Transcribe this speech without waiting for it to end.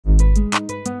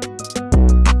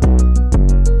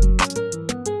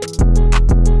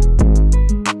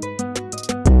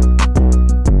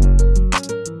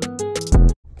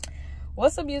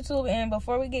YouTube, and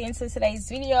before we get into today's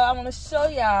video, I want to show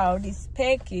y'all this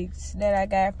package that I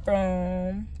got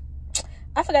from,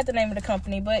 I forgot the name of the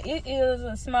company, but it is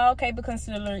a small cable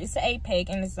concealer. It's an 8-pack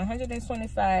and it's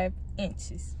 125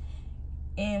 inches.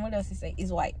 And what else it say?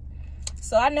 It's white.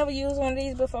 So I never used one of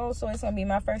these before, so it's gonna be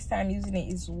my first time using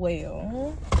it as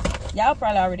well. Y'all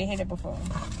probably already had it before.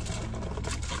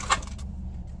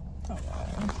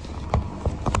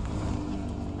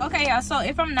 Okay, y'all, so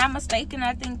if I'm not mistaken,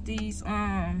 I think these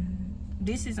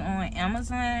this is on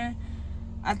Amazon.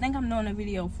 I think I'm doing a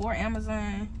video for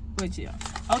Amazon, but yeah.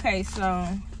 Okay, so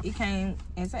it came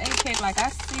as an 8-pack like I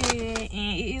said,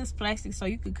 and it is plastic, so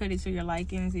you could cut it to your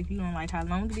likings if you don't like how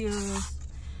long it is.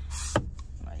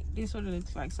 Like this is what it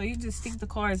looks like. So you just stick the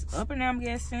cards up in there, I'm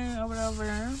guessing, or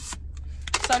whatever.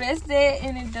 So that's that,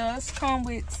 and it does come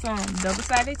with some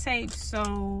double-sided tape.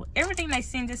 So everything they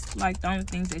send is like the only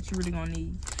things that you really gonna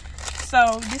need.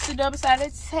 So this is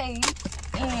double-sided tape,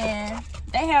 and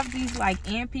they have these like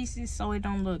end pieces so it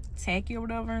don't look tacky or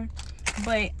whatever.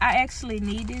 But I actually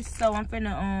need this, so I'm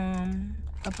finna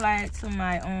apply it to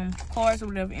my cards or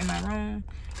whatever in my room,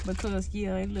 because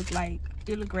yeah, it look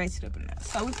ratchet up in there.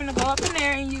 So we're finna go up in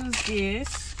there and use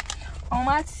this on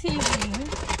my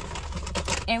TV.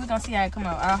 And we're gonna see how it come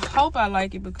out. I hope I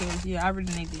like it, because yeah, I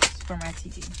really need this for my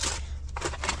TV.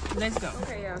 Let's go.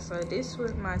 Okay, y'all, so this is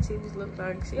what my TVs look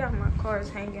like. See how my car is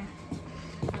hanging?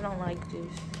 I don't like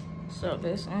this. So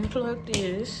let's unplug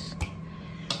this.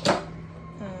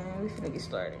 And we finna get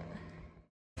started.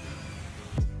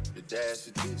 Dash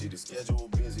a digi, the schedule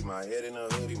busy. My head in a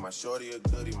hoodie, my shorty a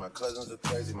goodie. My cousins are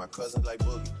crazy, my cousins like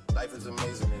boogie. Life is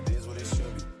amazing, it is what it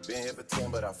should be. Been here for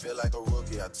 10, but I feel like a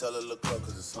rookie. I tell her look up,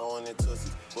 cause it's snowing in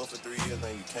Tootsie. Booked for 3 years, now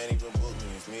you can't even book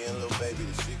me. It's me and Lil Baby,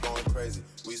 the shit going crazy.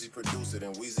 Weezy produced it,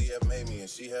 and Weezy have made me. And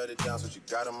she held it down, so she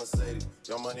got a Mercedes.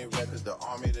 Your Money Records, the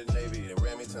Army, the Navy. They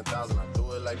ran me 10,000, I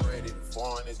threw it like Brady. The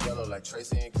foreign is yellow like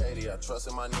Tracy and Katie. I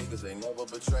trusted my niggas, they never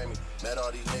betray me. Met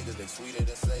all these niggas, they sweeter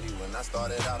than Sadie. When I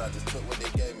started out, I just took what they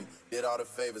gave me. Did all the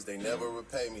favors, they never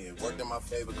repay me. It worked in my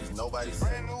favor, cause nobody said.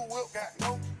 Brand new whip, got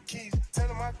no keys. Tell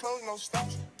them my clothes, no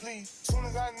stops, please. Soon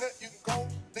as I nut, you can go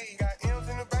leave. Got M's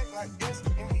in the bank like yes,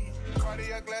 indeed.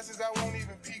 Cardiac glasses, I won't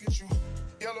even peek at you.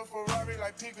 Yellow Ferrari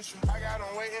like Pikachu. I got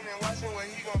him waiting and watching what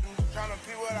he gon' do. Tryna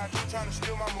pee what I do, tryna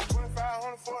steal my move.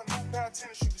 2,500 for a new pair of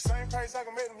tennis shoes. Same price I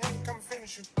can make them young come and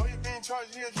finish you. Know you being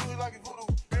charged here, jewelry like a voodoo.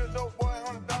 Real dope boy,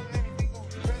 $100 in the Bigu.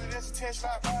 President's 10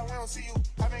 slide by, we don't see you.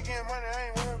 I been getting money, I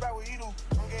ain't worried about what he do.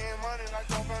 I'm getting money like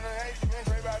I'm from the 80s. Man,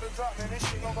 Dre about to drop, man, this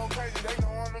shit gon' go crazy. They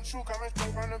know I'm the truth, coming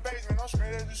straight from the basement. I'm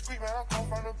straight as the street, man, I'm come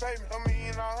from the pavement. A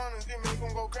million all hundreds, then make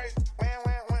them go crazy. Wham,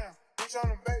 wham, wham, bitch on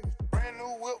the baby. Brand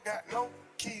new whip, got no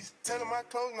keys. Tell them my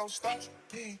clothes, no starch,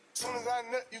 please. Soon as I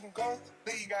nut, you can go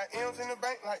leave. Got M's in the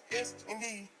bank like yes,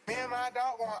 indeed. Me and my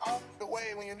dog going off the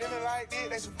way. When you're living like this,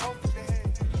 they supposed to be.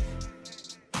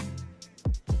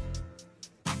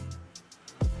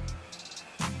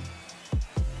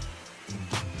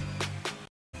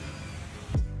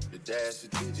 Dash a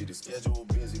digi, the schedule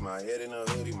busy. My head in a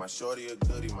hoodie, my shorty a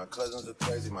goodie. My cousins are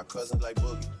crazy, my cousins like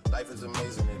boogie. Life is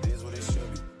amazing, it is what it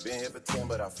should be. Been here for 10,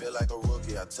 but I feel like a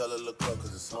rookie. I tell her look up,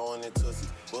 cause it's snowing in Tootsie.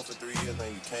 Booked for 3 years, now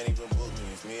you can't even book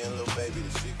me. It's me and Lil Baby,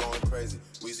 the shit going crazy.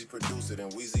 Weezy produced it,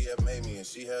 and Weezy have made me. And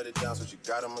she held it down, so she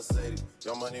got a Mercedes.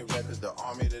 Your Money Records, the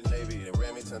Army, the Navy. They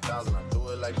ran me 10,000, I threw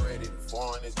it like Brady. The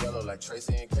foreign is yellow like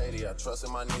Tracy and Katie. I trusted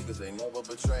my niggas, they never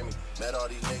betray me. Met all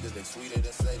these niggas, they sweeter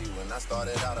than Sadie. When I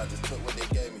started out, I just took what they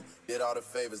gave me. Did all the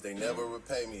favors, they never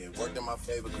repay me. It worked in my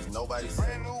favor, cause nobody said.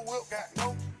 Brand new whip, got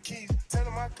no keys. Tell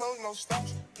them my clothes, no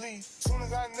stops, please. Soon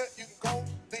as I nut, you can go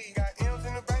leave. Got M's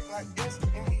in the bank like yes,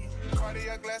 indeed.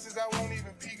 Cardiac glasses, I won't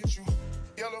even peek at you.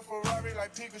 Yellow Ferrari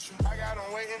like Pikachu. I got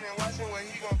him waiting and watching what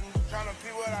he gon' do. Tryna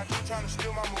pee what I do, tryna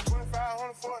steal my move.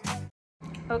 2,500 for a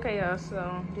new. Okay, y'all,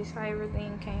 so this how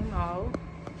everything came out.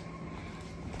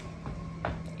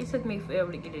 It took me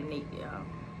forever to get it neat, y'all.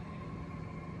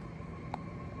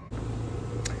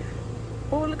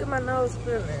 Oh, look at my nose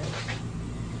feeling.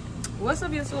 What's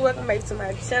up, YouTube? Welcome back to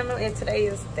my channel, and today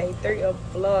is day 3 of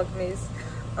Vlogmas.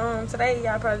 Today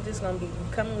y'all probably just gonna be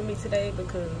coming with me today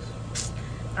because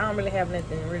I don't really have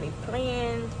nothing really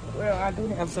planned. Well, I do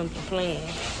have something planned.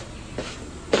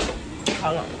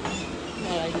 Hold on.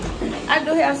 I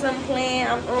do have something planned.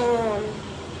 I'm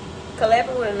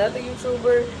collabing with another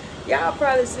YouTuber. Y'all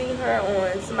probably seen her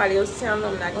on somebody else's channel.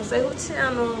 I'm not gonna say who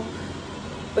channel,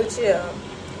 but yeah.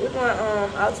 We're going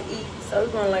out to eat, so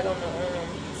we're going like on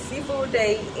the seafood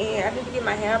date, and I need to get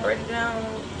my hair braided down,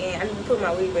 and I need to put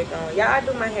my wig back on. Y'all, I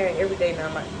do my hair every day now.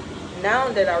 Now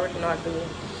that I already know how to do it.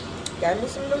 Got me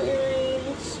some new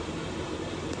earrings.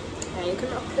 I ain't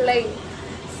gonna play.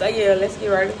 So yeah, let's get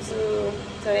right into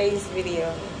today's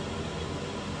video.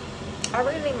 I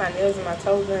really need my nails and my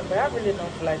toes done, but I really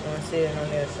don't feel like going sitting on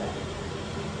that side.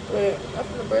 But I'm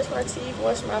gonna brush my teeth,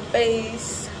 wash my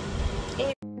face.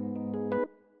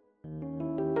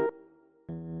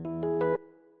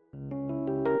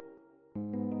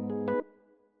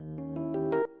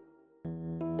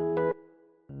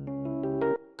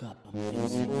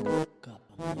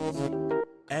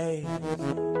 Hey,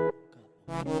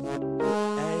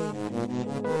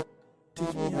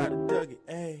 teach me how to dug it,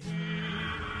 hey.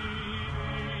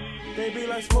 They be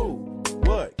like, smooth,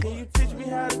 what? Can you teach me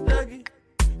how to dug it?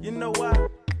 You know why?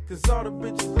 Cause all the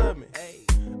bitches love me, hey.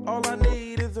 All I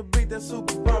need is a beat that's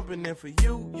super bumpin', and for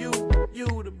you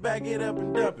to back it up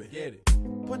and dump it. Get it.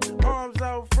 Put your arms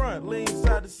out front, lean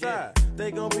side to side.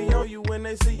 They gon' be on you when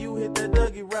they see you hit that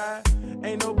Dougie ride.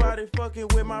 Ain't nobody fucking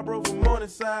with my bro from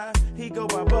Morningside. He go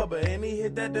by Bubba and he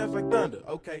hit that dance like thunder.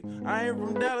 Okay, I ain't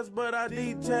from Dallas, but I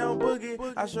D-Town boogie.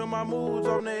 I show my moves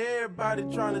on to everybody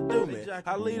trying to do me.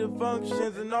 I lead the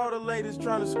functions and all the ladies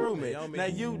trying to screw me. Now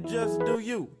you just do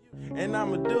you, and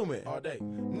I'ma do me all day.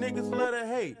 Niggas love to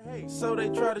hate, so they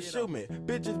try to shoot me.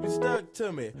 Bitches be stuck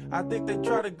to me, I think they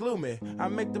try to glue me. I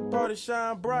make the party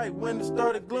shine bright when it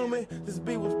started gloomy. This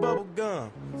beat was bubble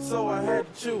gum, so I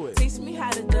had to chew it. Teach me how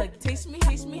to dug it. Teach me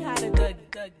how to dug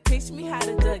it. Teach me how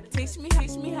to dug it. Teach me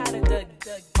how to dug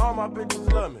it. All my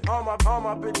bitches love me. All my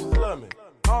bitches love me.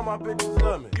 All my bitches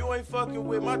love me. You ain't fucking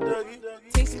with my Dougie.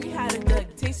 Teach me how to dug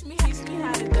it. Teach me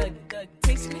how to dug it.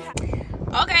 Teach me how.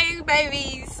 Okay,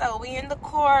 baby, so we in the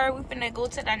car. We finna go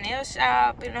to the nail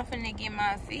shop and I'm finna get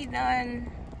my feet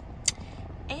done.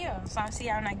 And yeah, so I'll see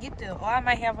y'all when I get there. Or I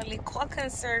might have a little car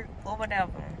concert or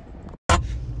whatever. I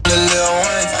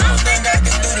don't think I can do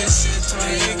this shit till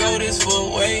you go this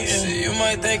full way. You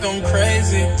might think I'm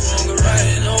crazy. Wrong or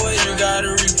right, no way you gotta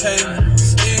repay me.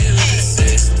 Still at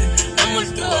 60. I'ma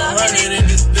do 100 in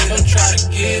this bitch. I'm trying to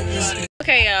get me.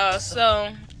 Okay, y'all,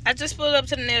 so I just pulled up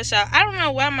to the nail shop. I don't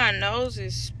know why my nose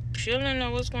is peeling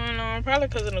or what's going on. Probably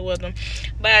because of the weather.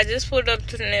 But I just pulled up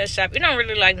to the nail shop. It don't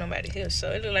really like nobody here,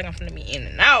 so it look like I'm finna be in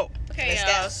and out. Okay,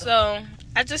 y'all, so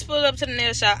I just pulled up to the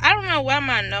nail shop. I don't know why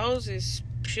my nose is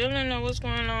peeling or what's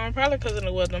going on. Probably because of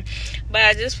the weather. But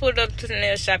I just pulled up to the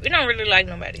nail shop. It don't really like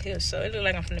nobody here, so it look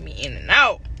like I'm finna be in and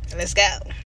out. Let's go.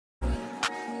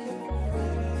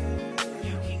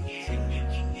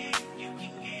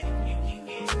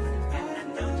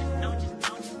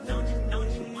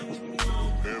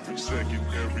 Second,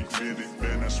 every minute,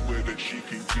 man, I swear that she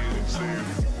can get it. Saying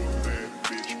you a bad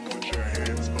bitch, put your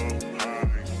hands up high,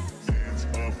 hands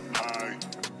up high,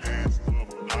 hands up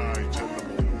high. Tell them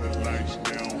put the lights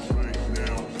down right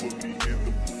now, put me in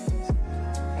the booth.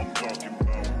 I'm talking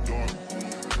about dark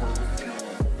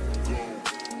perfume.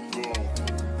 Go.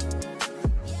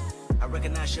 I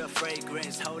recognize your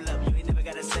fragrance. Hold up, you ain't never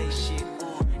gotta say shit.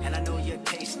 And I know your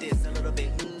taste is a little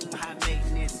bit high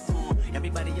maintenance.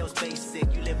 Everybody else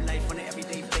basic. You live life on an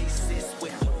everyday basis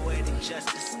with poetic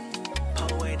justice.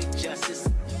 Poetic justice.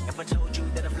 If I told you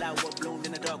that a flower bloomed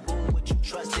in a dark room, would you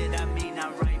trust it? I mean, I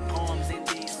write poems in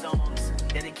these songs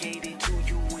dedicated to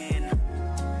you. When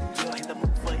you're in the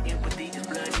mood for empathy, there's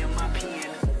blood in my pen.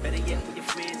 Better yet, with your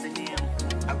friends and them.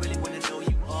 I really wanna know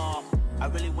you off. I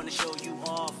really wanna show you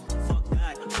off. Fuck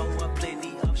God, pour up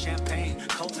plenty of champagne.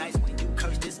 Cold nights when you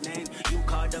curse this name. You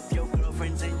called up your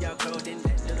girlfriends and your girl in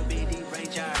that little bitty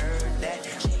range. I heard that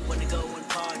she wanna go and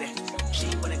party. She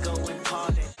wanna go and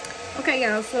party. Okay,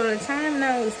 y'all, so the time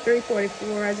now is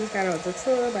 3:44. I just got out the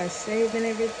tub. I shaved and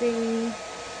everything.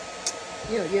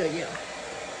 Yeah.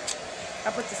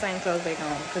 I put the same clothes back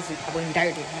on because I wasn't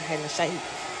dirty. I had to shave.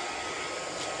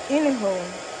 Anywho,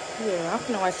 yeah, I'm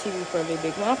finna watch TV for a little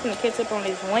bit. Well, I'm finna catch up on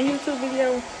this one YouTube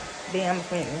video. Then I'm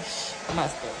gonna finish my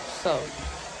stuff. So,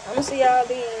 I'm gonna see y'all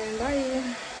then. Bye.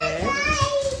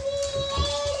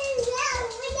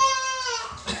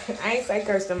 I ain't say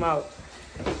curse them out.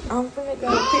 I'm finna go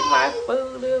pick my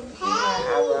food up, get my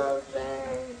eyebrows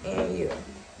done, and yeah.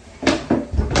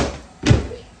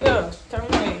 Yeah, turn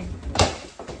away.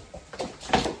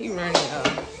 He running up.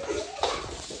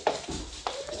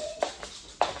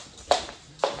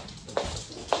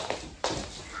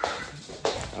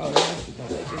 Oh, that's what you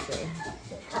gonna say.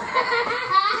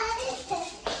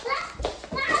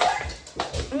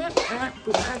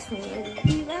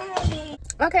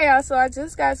 Okay, y'all, so I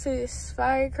just got to this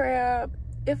fire crab.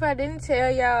 If I didn't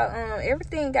tell y'all,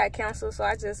 everything got canceled, so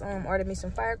I just ordered me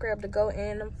some fire crab to go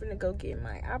in. I'm finna go get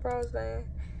my eyebrows done.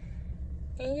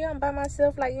 And yeah, I'm by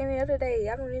myself like any other day.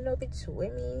 I don't need no bitch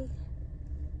with me.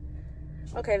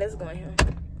 Okay, let's go in here.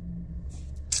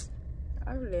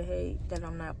 I really hate that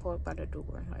I'm not parked by the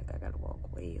door. Like, I gotta walk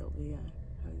way over here.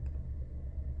 Like,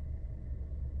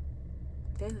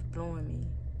 That's blowing me.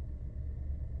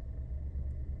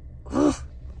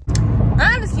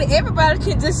 Honestly, everybody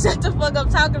can just shut the fuck up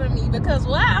talking to me, because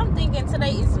why I'm thinking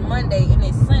today is Monday and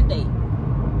it's Sunday.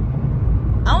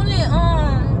 Only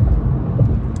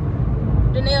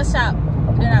the nail shop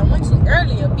that I went to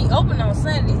earlier be open on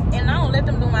Sundays, and I don't let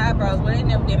them do my eyebrows. Well, they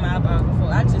never did my eyebrows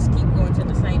before. I just keep going to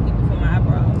the same people for my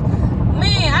eyebrows.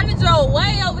 Man, I just drove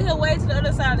way over here, way to the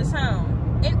other side of the town,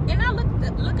 and I looked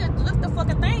the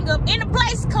fucking thing up, and the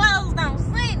place closed on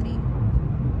Sunday.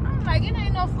 I'm like, it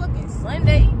ain't no fucking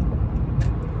Sunday.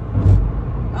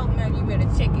 Oh man, you better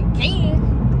check again.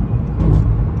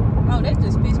 Oh, that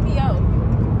just pissed me off.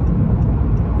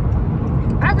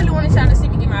 I really want to try to see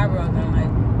me get my eyebrows done.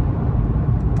 Like,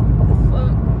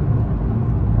 fuck.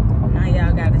 Now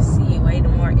y'all gotta see it way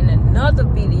more in another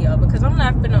video, because I'm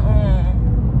not finna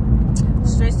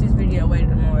stretch this video way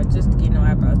more just to get no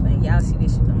eyebrows done. Y'all see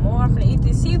this shit no more. I'm finna eat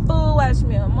this seafood, watch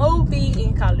me a movie,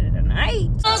 and call it a night.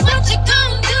 What you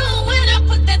gonna do when I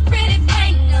put that pretty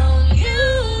thing on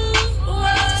you?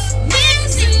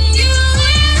 Missing you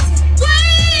is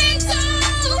way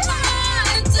too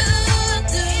hard to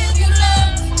do. If you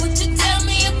love, would you tell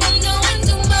me if I'm doing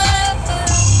too much?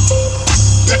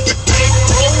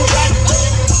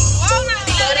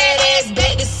 Throw that ass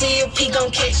back to see if he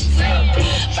gon' catch you.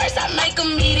 First I make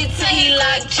him eat it till he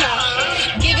like chop.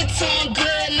 Give it to him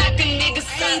good, knock a nigga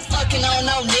sleep. Fucking on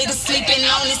no nigga sleeping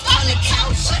on the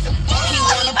couch. He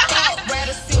wanna fuck,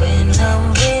 rather see. When I'm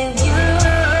with you,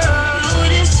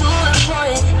 it is too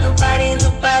important. Nobody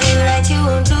like you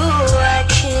do. I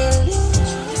can't lose.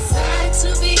 Decide to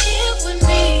be here with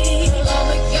me, along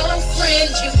with your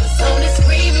friends. You was on this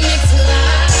remix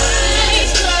live.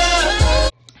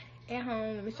 At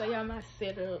home, let me show y'all my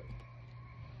setup.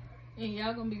 And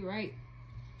y'all gonna be right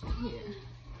here.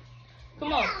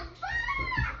 Come on.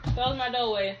 Close my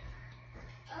doorway.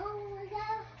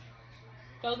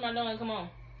 Close my door and come on.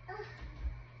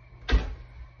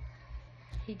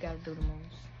 He gotta do the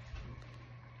most.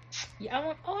 Yeah, I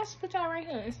should put y'all right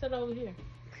here instead of over here.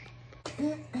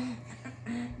 Do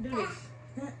this.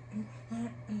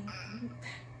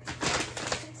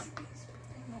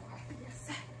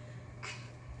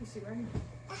 You see right here.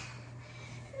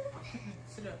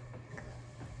 Sit up.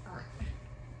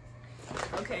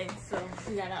 Okay, so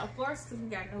we got our force because we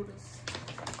got noodles.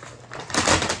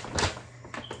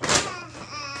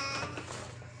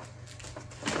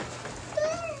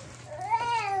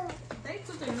 They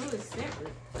took the noodles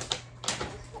separate.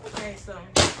 Okay, so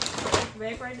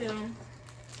back right there.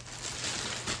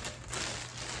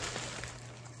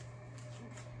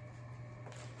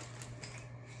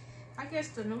 I guess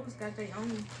the noodles got their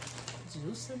own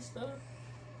juice and stuff.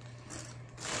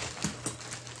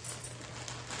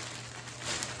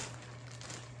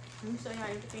 Let me show y'all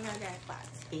everything I got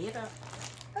spotted up.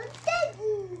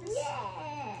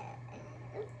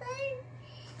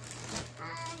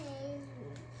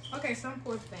 Okay, some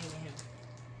poor thing in here.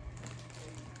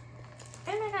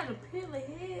 And I got to peel the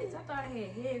heads. I thought I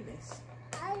had headless.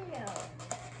 I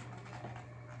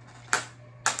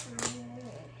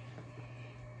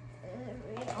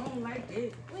don't like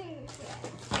it.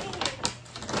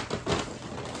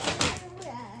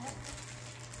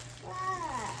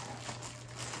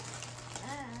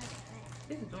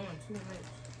 This is doing too much.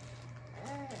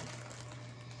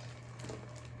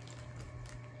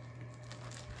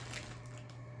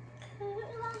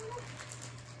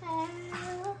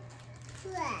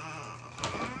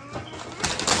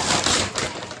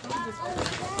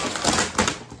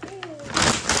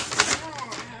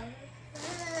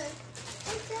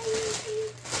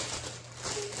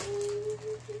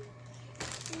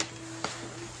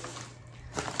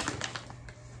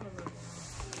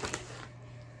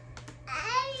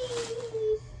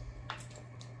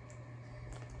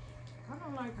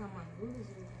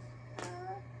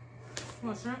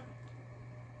 Want shrimp?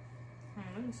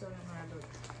 Let me show them how I do it.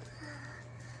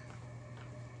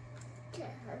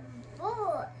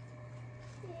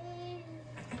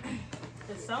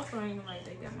 The sauce ain't like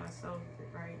they got my sauce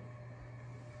right.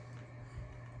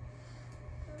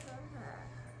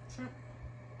 Shrimp.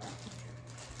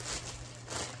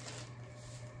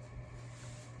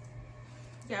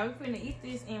 Yeah, we're finna eat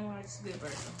this and watch Good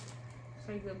Burger.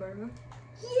 Say Good Burger.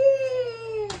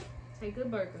 Yeah. Say Good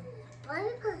Burger.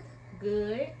 Burger.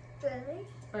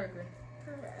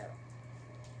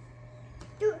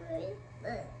 Good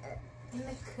burger. In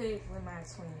the cut with my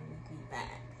twin, we be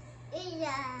back.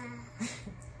 Yeah.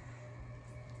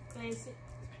 Classic.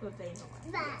 What they know.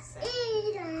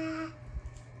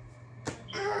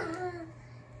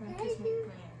 Kiss me,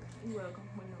 plan. You're welcome.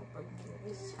 With no burger.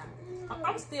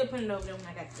 I'm still putting it over there when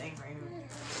I got the thing right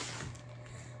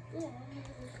here.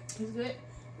 It's good?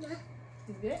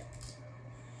 It's good?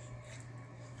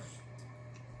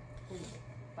 Ooh,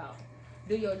 bow.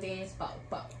 Do your dance, bow,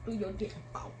 bow. Do your dance,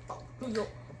 bow, bow. Do your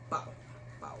bow,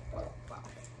 bow, bow, bow.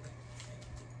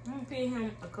 I'm gonna feed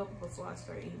him a couple before I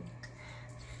start eating.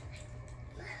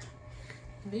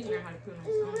 He learn how to put on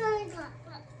his own.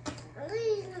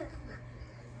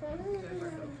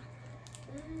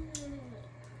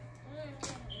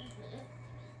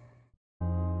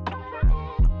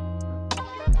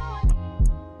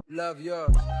 Love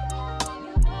yours.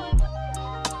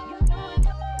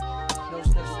 No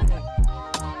such thing.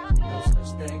 No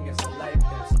such thing as a life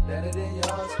that's better than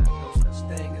yours. No such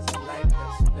thing as a life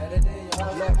that's better than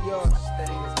yours. Love yours. No such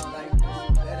thing as a life that's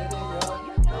better than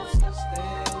yours. No such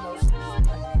thing. No such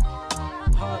thing.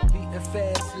 Heart beating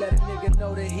fast, let a nigga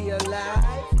know that he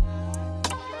alive.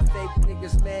 Fake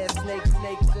niggas mad, snakes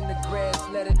in the grass,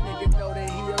 let a nigga know that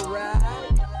he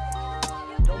arrived.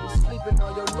 Don't be sleeping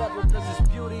on your level, cause it's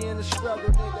beauty in the struggle,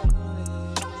 nigga.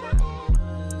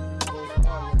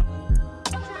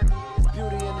 It's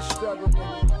beauty in the struggle,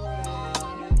 nigga.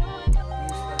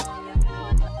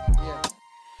 Yeah.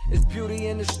 It's beauty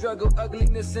in the struggle,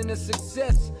 ugliness in the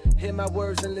success. Hear my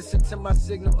words and listen to my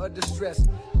signal of distress.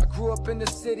 I grew up in the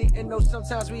city and know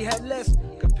sometimes we had less.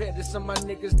 Compared to some of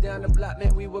my niggas down the block,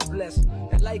 man, we were blessed.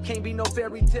 And life can't be no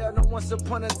fairy tale, no once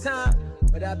upon a time.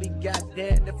 But I be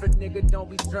goddamn if a nigga don't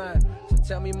be trying. So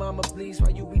tell me, mama, please, why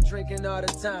you be drinking all the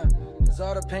time? Cause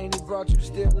all the pain he brought you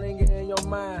still linger in your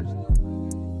mind.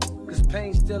 Cause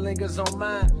pain still lingers on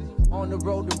mine. On the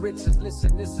road to riches,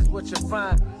 listen, this is what you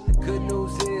find. The good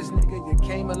news is, nigga, you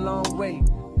came a long way.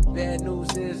 The bad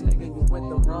news is, nigga, you went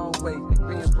the wrong way.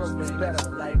 Being broke is better,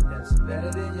 life that's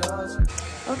better than yours.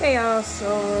 Okay, y'all,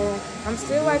 so I'm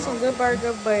still watching Good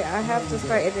Burger, but I have to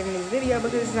start editing this video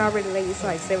because it's already late. It's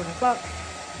like 7 o'clock.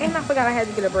 And I forgot I had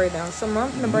to get a braid down. So I'm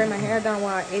going to braid my hair down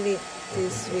while I edit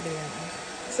this video.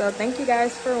 So thank you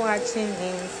guys for watching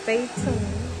and stay tuned.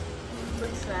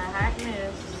 Looks a hot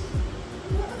mess.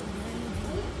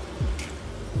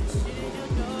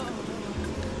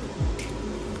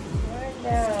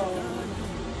 No.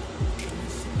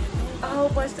 A whole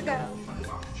bunch to go.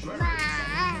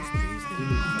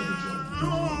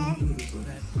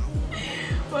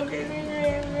 Porque mi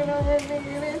bebé no me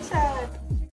viene echado.